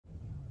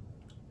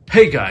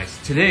Hey guys,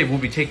 today we'll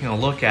be taking a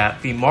look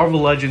at the Marvel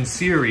Legends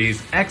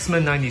series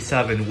X-Men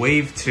 97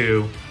 Wave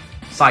 2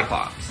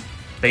 Cyclops,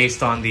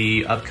 based on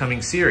the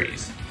upcoming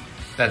series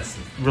that's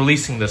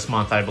releasing this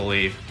month, I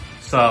believe.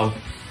 So,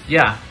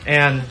 yeah,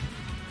 and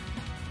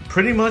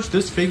pretty much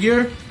this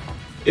figure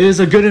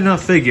is a good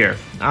enough figure.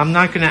 I'm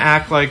not gonna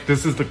act like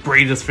this is the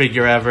greatest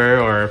figure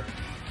ever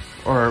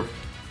or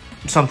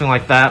something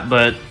like that,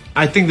 but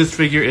I think this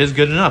figure is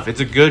good enough. It's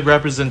a good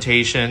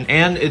representation,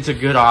 and it's a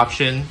good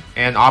option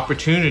and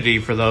opportunity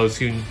for those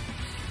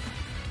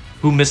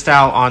who missed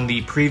out on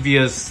the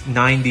previous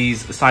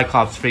 90s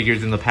Cyclops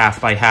figures in the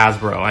past by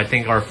Hasbro. I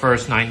think our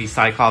first 90s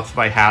Cyclops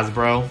by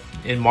Hasbro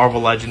in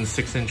Marvel Legends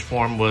 6-inch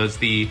form was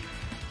the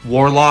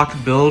Warlock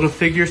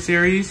Build-A-Figure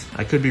series.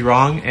 I could be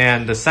wrong.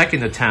 And the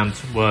second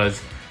attempt was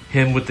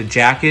him with the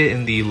jacket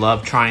in the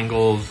Love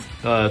Triangles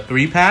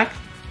 3-pack.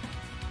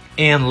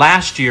 And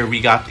last year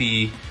we got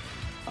the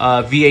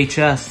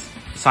VHS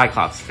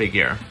Cyclops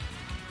figure.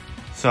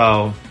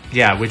 So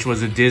yeah, which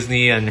was a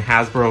Disney and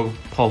Hasbro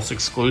Pulse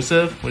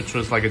exclusive, which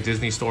was like a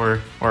Disney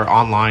store or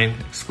online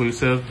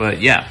exclusive.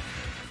 But yeah,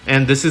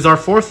 and this is our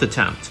fourth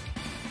attempt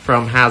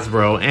from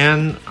Hasbro,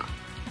 and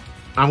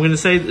I'm gonna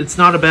say it's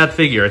not a bad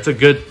figure. It's a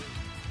good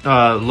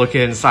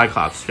looking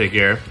Cyclops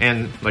figure,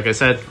 and like I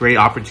said, great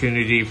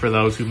opportunity for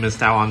those who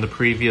missed out on the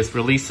previous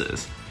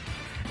releases.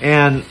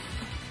 And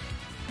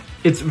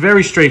it's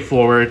very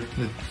straightforward.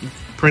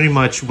 Pretty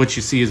much what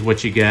you see is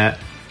what you get.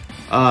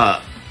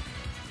 I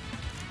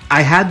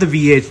had the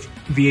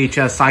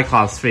VHS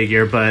Cyclops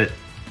figure, but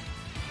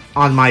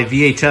on my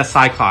VHS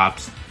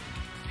Cyclops,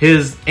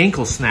 his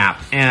ankle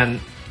snapped,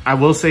 and I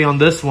will say on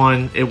this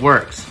one, it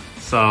works.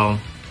 So,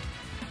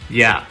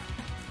 yeah.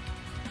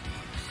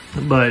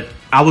 But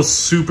I was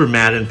super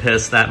mad and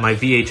pissed that my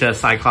VHS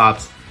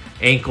Cyclops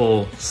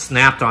ankle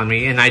snapped on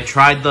me, and I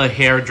tried the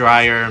hair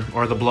dryer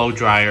or the blow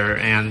dryer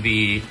and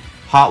the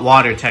hot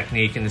water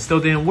technique, and it still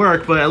didn't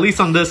work. But at least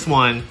on this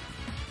one,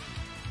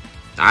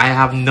 I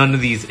have none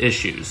of these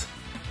issues.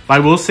 But I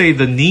will say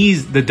the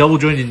knees, the double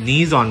jointed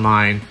knees on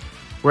mine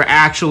were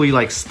actually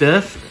like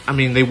stiff. I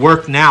mean, they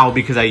work now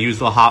because I use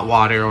the hot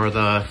water or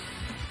the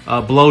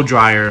blow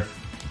dryer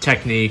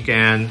technique,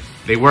 and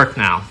they work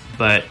now.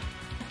 But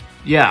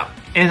yeah,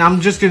 and I'm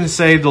just gonna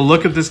say the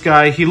look of this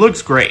guy, he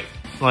looks great.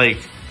 Like,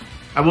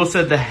 I will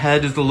say the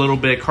head is a little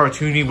bit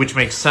cartoony, which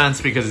makes sense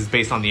because it's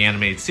based on the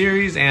animated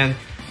series, and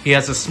he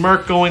has a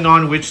smirk going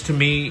on, which to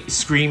me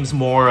screams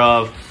more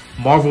of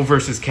Marvel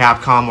vs.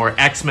 Capcom or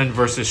X-Men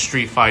vs.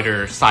 Street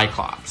Fighter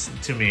Cyclops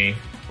to me.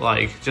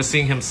 Like, just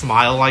seeing him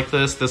smile like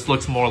this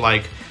looks more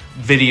like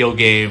video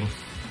game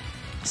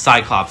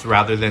Cyclops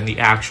rather than the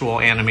actual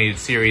animated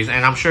series.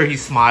 And I'm sure he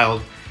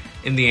smiled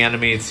in the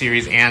animated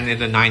series and in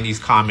the 90s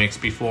comics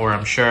before,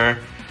 I'm sure.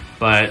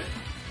 But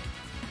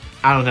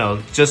I don't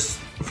know, just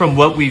from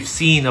what we've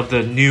seen of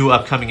the new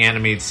upcoming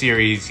animated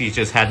series, he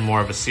just had more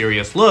of a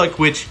serious look,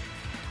 which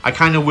I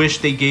kind of wish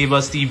they gave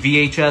us the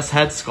VHS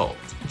head sculpt,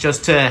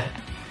 just to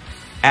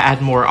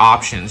add more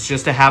options,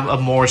 just to have a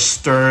more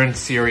stern,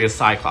 serious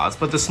Cyclops.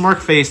 But the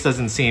smirk face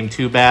doesn't seem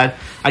too bad.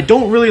 I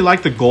don't really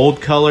like the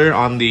gold color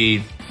on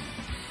the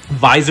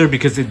visor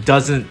because it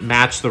doesn't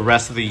match the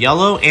rest of the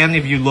yellow. And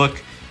if you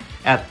look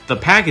at the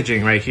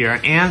packaging right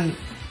here, and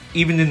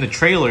even in the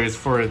trailers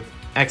for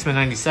X-Men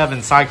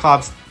 97,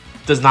 Cyclops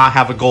does not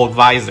have a gold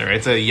visor.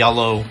 It's a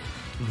yellow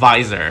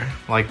visor,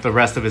 like the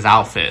rest of his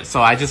outfit.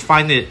 So I just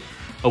find it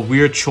a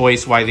weird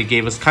choice why they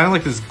gave us kind of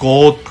like this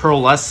gold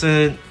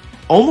pearlescent,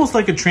 almost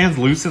like a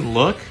translucent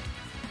look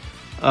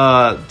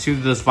to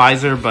this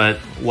visor, but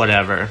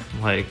whatever,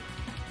 like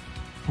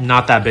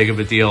not that big of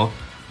a deal.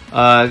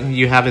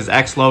 You have his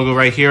X logo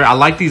right here. I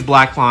like these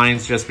black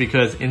lines just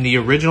because in the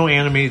original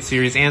animated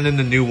series and in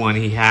the new one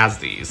he has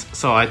these,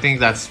 so I think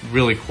that's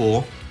really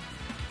cool.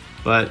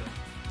 But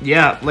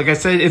yeah, like I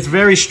said, it's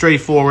very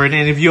straightforward,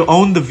 and if you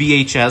own the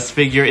VHS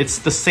figure, it's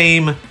the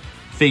same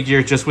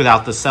figure just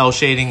without the cell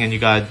shading, and you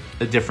got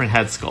a different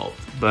head sculpt.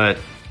 But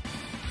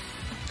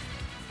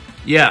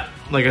yeah,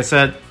 like I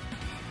said,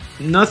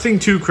 nothing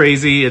too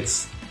crazy.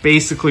 It's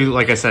basically,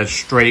 like I said,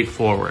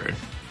 straightforward.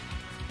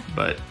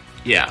 But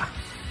yeah,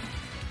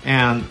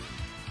 and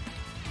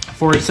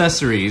for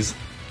accessories,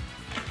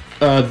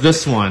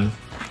 this one,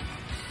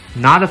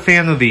 not a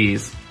fan of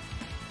these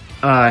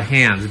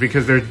hands,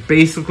 because they're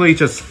basically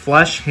just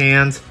flesh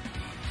hands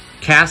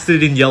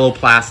casted in yellow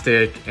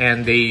plastic,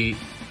 and they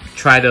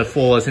try to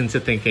fool us into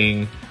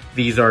thinking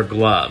these are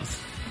gloves,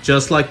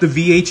 just like the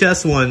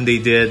VHS one they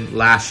did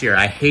last year.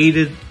 I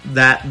hated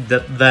that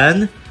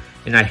then,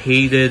 and I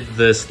hated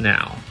this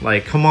now.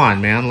 Like, come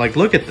on, man. Like,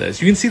 look at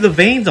this. You can see the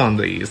veins on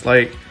these.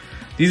 Like,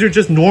 these are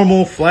just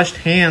normal fleshed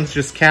hands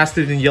just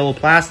casted in yellow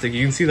plastic.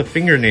 You can see the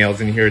fingernails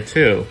in here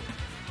too.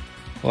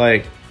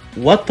 Like,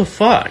 what the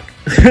fuck?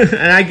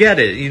 And I get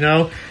it, you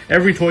know,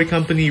 every toy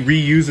company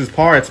reuses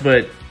parts,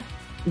 but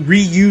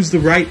reuse the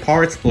right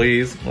parts,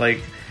 please.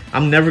 Like,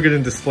 I'm never going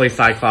to display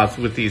Cyclops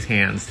with these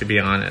hands, to be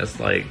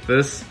honest. Like,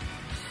 this,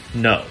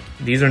 no.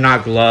 These are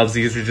not gloves.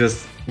 These are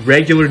just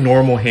regular,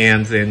 normal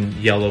hands in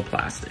yellow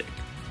plastic.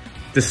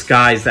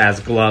 disguised as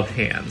gloved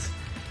hands.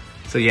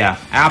 So yeah,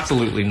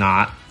 absolutely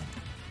not.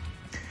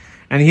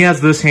 And he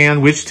has this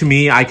hand, which to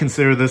me, I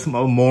consider this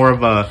more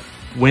of a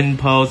win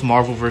pose,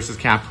 Marvel vs.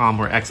 Capcom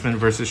or X-Men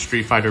vs.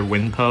 Street Fighter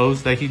win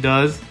pose that he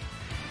does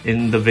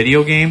in the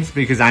video games,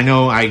 because I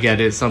know, I get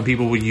it, some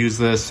people would use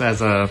this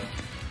as a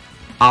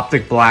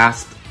optic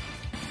blast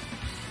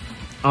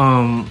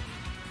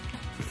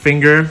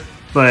finger,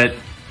 but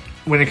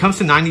when it comes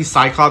to 90s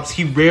Cyclops,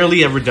 he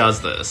rarely ever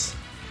does this,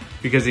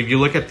 because if you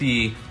look at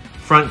the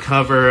front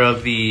cover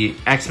of the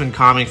X-Men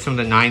comics from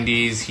the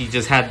 90s, he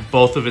just had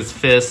both of his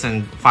fists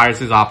and fires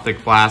his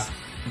optic blast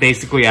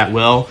basically at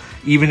will.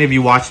 Even if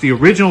you watch the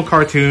original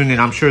cartoon,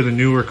 and I'm sure the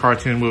newer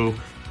cartoon will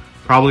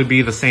probably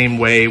be the same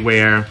way,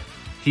 where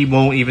he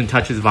won't even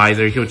touch his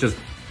visor, he'll just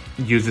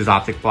use his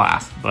optic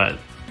blast. But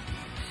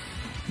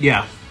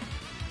yeah,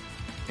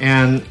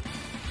 and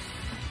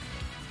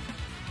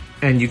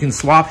you can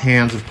swap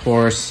hands, of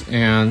course,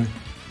 and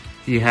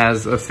he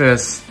has a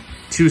fist,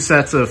 2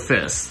 sets of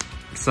fists.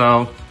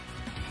 So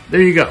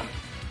there you go.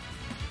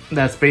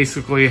 That's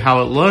basically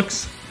how it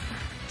looks.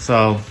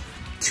 So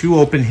 2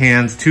 open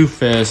hands, 2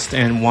 fists,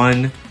 and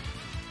 1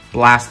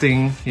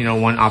 blasting, you know,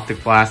 1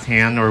 optic blast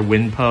hand or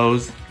wind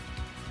pose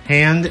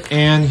hand.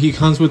 And he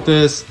comes with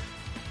this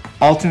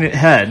alternate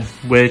head,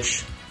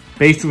 which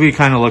basically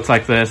kind of looks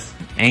like this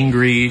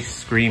angry,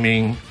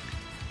 screaming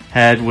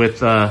head with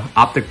the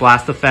optic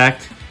blast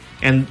effect.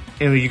 And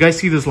you guys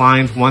see these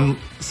lines, one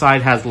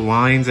side has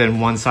lines and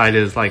one side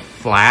is like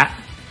flat.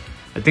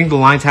 I think the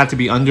lines have to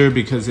be under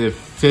because it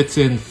fits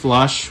in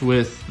flush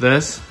with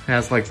this. It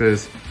has like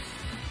this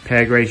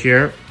peg right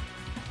here.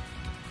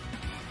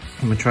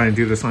 I'm gonna try and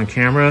do this on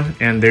camera,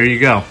 and there you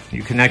go.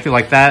 You connect it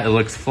like that, it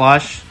looks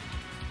flush.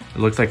 It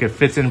looks like it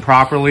fits in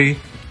properly.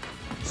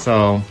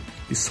 So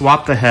you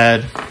swap the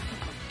head,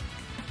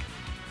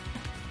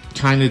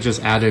 kind of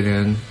just add it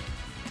in.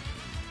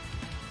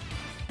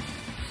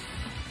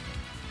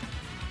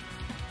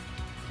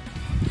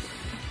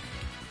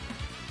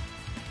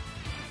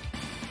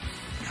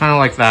 Kind of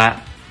like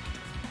that.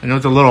 I know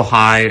it's a little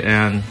high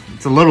and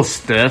it's a little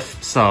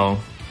stiff, so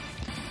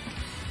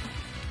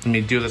let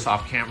me do this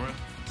off camera.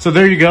 So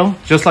there you go,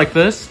 just like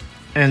this.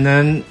 And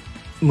then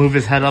move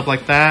his head up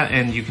like that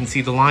and you can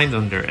see the lines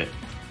under it.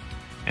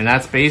 And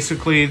that's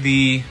basically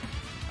the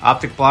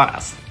optic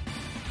blast.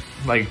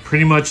 Like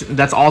pretty much,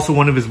 that's also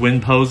one of his win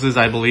poses,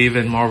 I believe,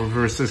 in Marvel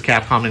vs.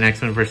 Capcom and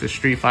X-Men vs.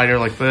 Street Fighter,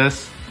 like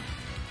this.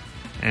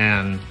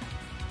 And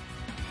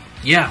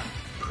yeah,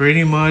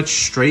 pretty much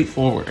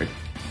straightforward.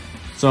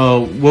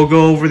 So we'll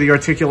go over the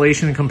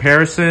articulation and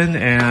comparison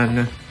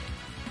and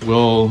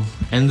we'll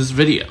end this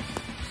video.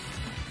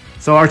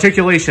 So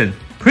articulation,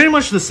 pretty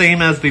much the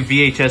same as the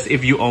VHS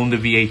if you own the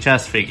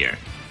VHS figure.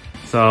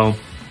 So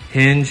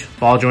hinge,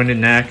 ball jointed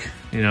neck,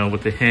 you know,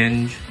 with the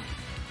hinge.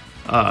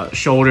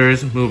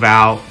 Shoulders move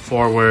out,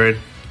 forward.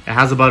 It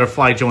has a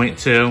butterfly joint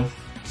too,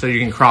 so you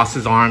can cross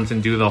his arms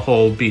and do the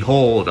whole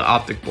behold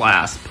optic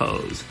blast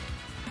pose.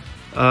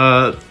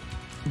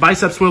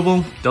 Bicep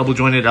swivel, double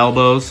jointed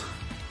elbows.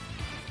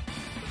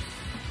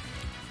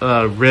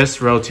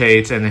 Wrist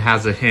rotates and it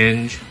has a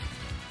hinge.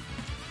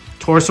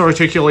 Torso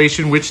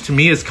articulation, which to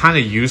me is kind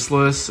of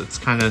useless. It's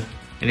kind of,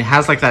 and it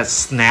has like that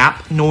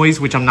snap noise,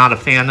 which I'm not a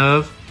fan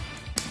of.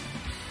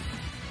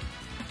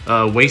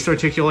 Waist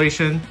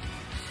articulation,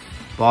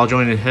 ball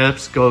jointed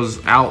hips,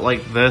 goes out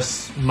like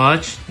this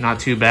much, not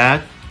too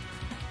bad.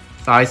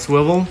 Thigh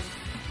swivel,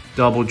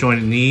 double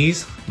jointed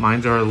knees.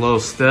 Mine are a little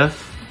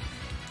stiff,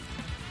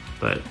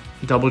 but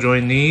double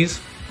jointed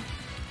knees.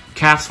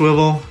 Calf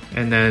swivel,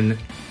 and then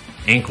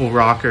ankle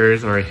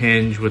rockers or a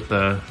hinge with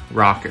the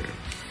rocker.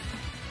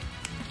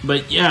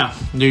 But yeah,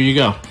 there you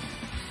go.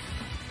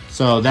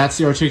 So that's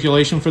the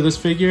articulation for this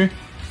figure.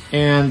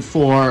 And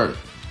for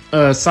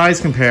a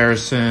size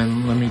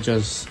comparison, let me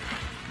just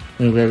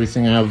move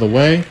everything out of the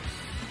way.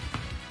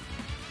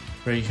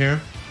 Right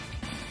here.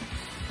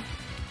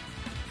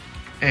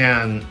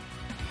 And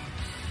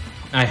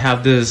I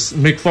have this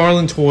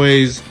McFarlane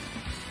Toys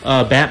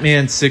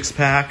Batman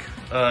 6-pack,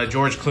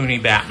 George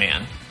Clooney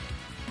Batman.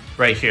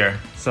 Right here.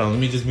 So let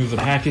me just move the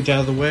package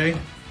out of the way.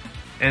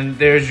 And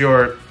there's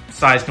your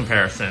size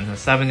comparison. A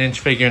 7-inch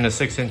figure and a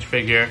 6-inch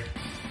figure.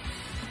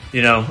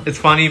 You know, it's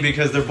funny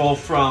because they're both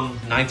from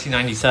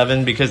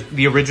 1997, because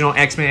the original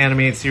X-Men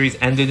animated series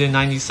ended in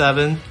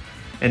 97.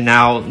 And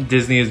now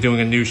Disney is doing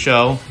a new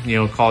show, you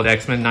know, called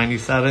X-Men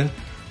 97.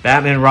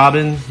 Batman and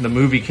Robin, the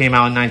movie came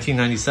out in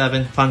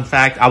 1997. Fun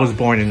fact, I was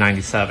born in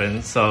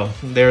 97. So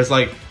there's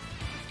like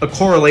a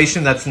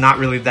correlation that's not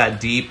really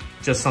that deep.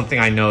 Just something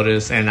I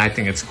noticed, and I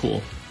think it's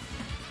cool.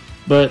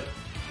 But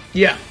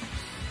yeah.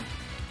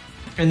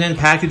 And then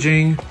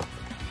packaging,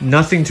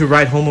 nothing to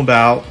write home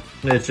about.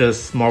 It's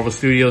just Marvel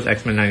Studios,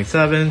 X-Men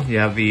 97. You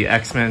have the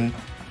X-Men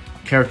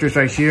characters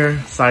right here.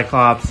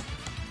 Cyclops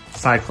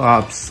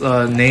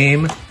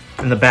name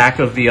in the back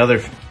of the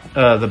other,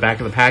 the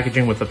back of the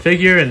packaging with the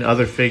figure, and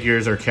other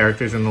figures or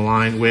characters in the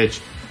line,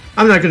 which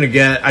I'm not gonna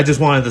get. I just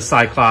wanted the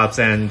Cyclops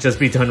and just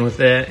be done with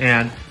it.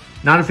 And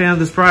not a fan of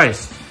this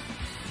price.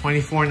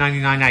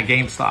 $24.99 at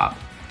GameStop.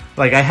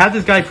 Like, I had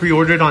this guy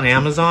pre-ordered on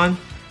Amazon,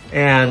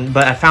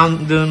 but I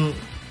found them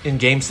in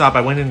GameStop.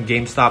 I went in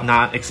GameStop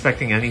not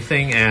expecting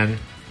anything, and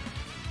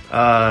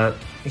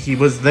he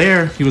was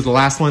there. He was the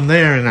last one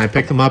there, and I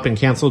picked him up and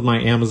canceled my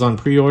Amazon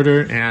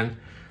pre-order, and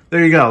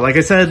there you go. Like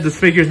I said, this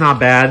figure's not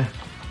bad.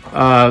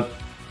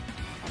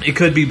 It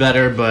could be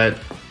better, but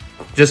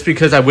just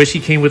because I wish he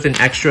came with an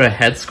extra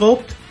head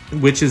sculpt,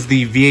 which is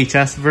the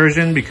VHS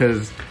version,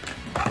 because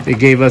they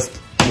gave us,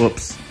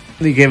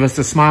 they gave us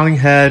the smiling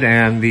head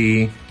and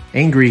the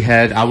angry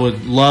head. I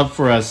would love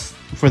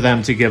for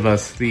them to give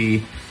us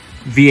the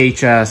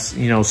VHS,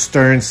 you know,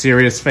 stern,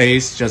 serious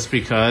face, just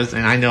because.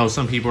 And I know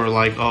some people are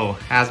like, oh,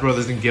 Hasbro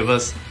doesn't give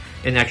us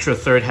an extra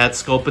third head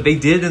sculpt, but they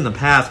did in the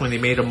past when they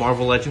made a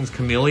Marvel Legends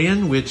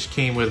Chameleon, which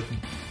came with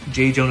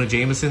J. Jonah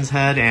Jameson's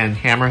head and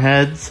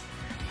Hammerhead's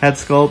head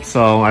sculpt.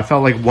 So I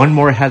felt like one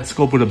more head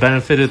sculpt would have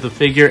benefited the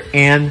figure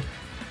and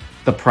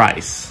the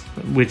price,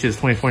 which is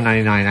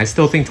 $24.99. I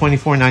still think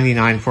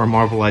 $24.99 for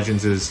Marvel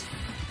Legends is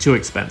too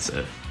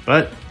expensive.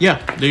 But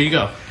yeah, there you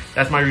go.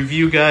 That's my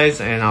review,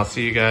 guys, and I'll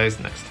see you guys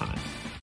next time.